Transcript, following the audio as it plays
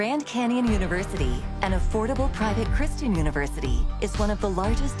Grand Canyon University, an affordable private Christian university, is one of the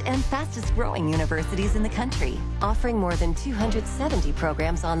largest and fastest growing universities in the country, offering more than 270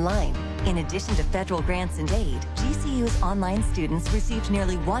 programs online. In addition to federal grants and aid, GCU's online students received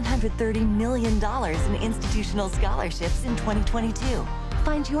nearly $130 million in institutional scholarships in 2022.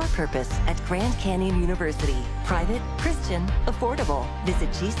 Find your purpose at Grand Canyon University. Private, Christian, affordable.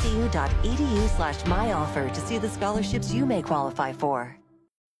 Visit gcu.edu/myoffer to see the scholarships you may qualify for.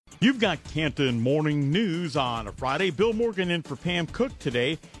 You've got Canton Morning News on a Friday. Bill Morgan in for Pam Cook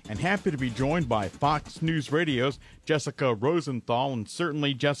today, and happy to be joined by Fox News Radio's Jessica Rosenthal. And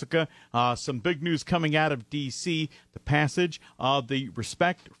certainly, Jessica, some big news coming out of D.C., the passage of the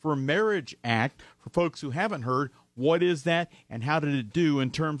Respect for Marriage Act. For folks who haven't heard, what is that, and how did it do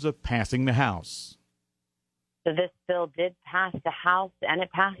in terms of passing the House? So this bill did pass the House, and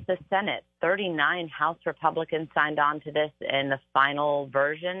it passed the Senate. 39 House Republicans signed on to this in the final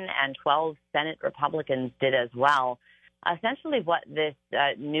version, and 12 Senate Republicans did as well. Essentially what this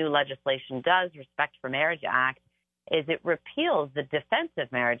new legislation does, Respect for Marriage Act, is it repeals the Defense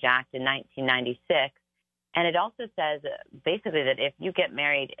of Marriage Act in 1996, and it also says basically that if you get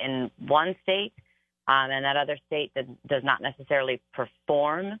married in one state and that other state does not necessarily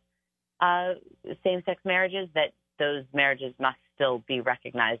perform same-sex marriages, that those marriages must still be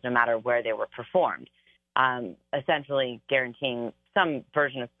recognized no matter where they were performed, essentially guaranteeing some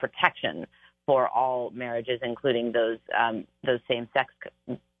version of protection for all marriages, including those same-sex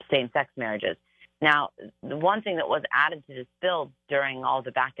marriages. Now, the one thing that was added to this bill during all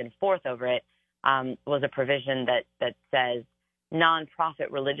the back and forth over it was a provision that says nonprofit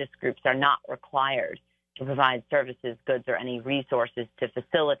religious groups are not required to provide services, goods, or any resources to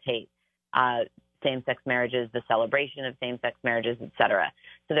facilitate same-sex marriages, the celebration of same-sex marriages, et cetera.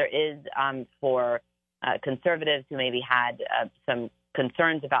 So there is, for conservatives who maybe had some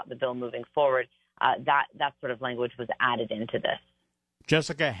concerns about the bill moving forward, that sort of language was added into this.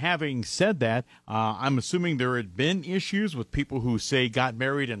 Jessica, having said that, I'm assuming there had been issues with people who, say, got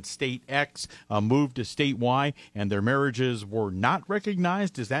married in state X, moved to state Y, and their marriages were not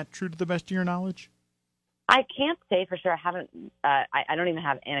recognized. Is that true to the best of your knowledge? I can't say for sure. I don't even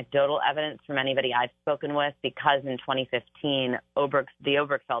have anecdotal evidence from anybody I've spoken with, because in 2015, the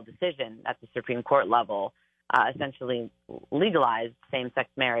Obergefell decision at the Supreme Court level essentially legalized same-sex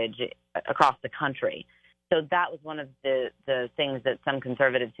marriage across the country. So that was one of the things that some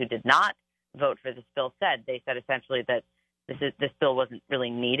conservatives who did not vote for this bill said. They said essentially that this bill wasn't really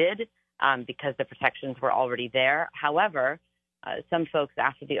needed because the protections were already there. However, some folks,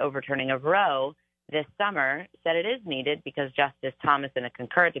 after the overturning of Roe this summer, said it is needed because Justice Thomas, in a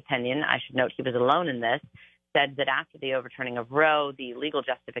concurrent opinion, I should note he was alone in this, said that after the overturning of Roe, the legal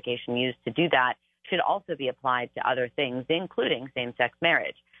justification used to do that should also be applied to other things, including same-sex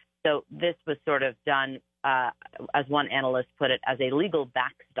marriage. So this was sort of done, as one analyst put it, as a legal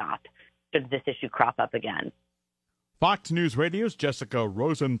backstop should this issue crop up again. Fox News Radio's Jessica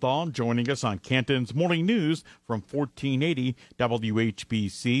Rosenthal joining us on Canton's Morning News from 1480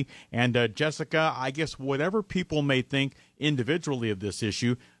 WHBC. And Jessica, I guess whatever people may think individually of this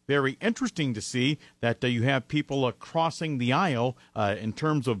issue, very interesting to see that you have people crossing the aisle in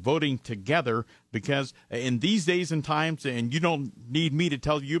terms of voting together, because in these days and times, and you don't need me to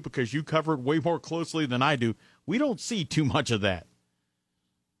tell you because you cover it way more closely than I do, we don't see too much of that.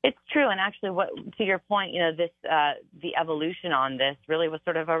 It's true, and actually, to your point, the evolution on this really was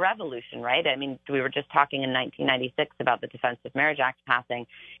sort of a revolution, right? I mean, we were just talking in 1996 about the Defense of Marriage Act passing.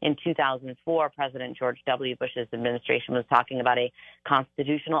 In 2004, President George W. Bush's administration was talking about a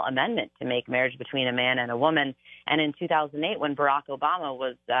constitutional amendment to make marriage between a man and a woman. And in 2008, when Barack Obama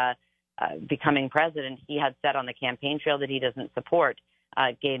was becoming president, he had said on the campaign trail that he doesn't support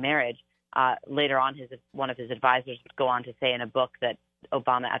gay marriage. Later on, one of his advisors would go on to say in a book that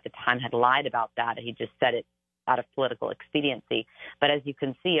Obama at the time had lied about that. He just said it out of political expediency. But as you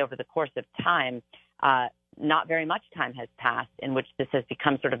can see, over the course of time, not very much time has passed in which this has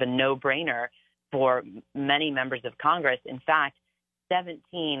become sort of a no-brainer for many members of Congress. In fact,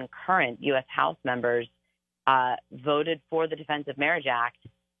 17 current U.S. House members voted for the Defense of Marriage Act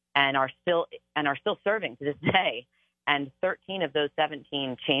and are still serving to this day. And 13 of those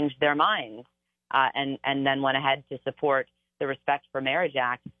 17 changed their minds and then went ahead to support the Respect for Marriage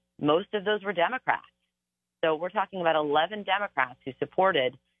Act. Most of those were Democrats. So we're talking about 11 Democrats who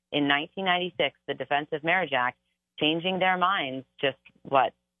supported in 1996 the Defense of Marriage Act, changing their minds just,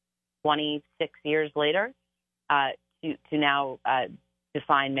 26 years later to now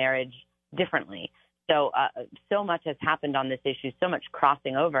define marriage differently. So much has happened on this issue. So much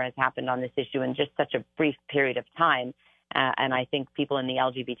crossing over has happened on this issue in just such a brief period of time. And I think people in the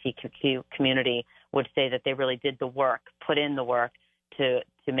LGBTQ community would say that they really did the work, put in the work to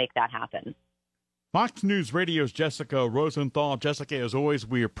make that happen. Fox News Radio's Jessica Rosenthal. Jessica, as always,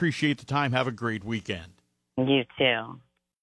 we appreciate the time. Have a great weekend. You too.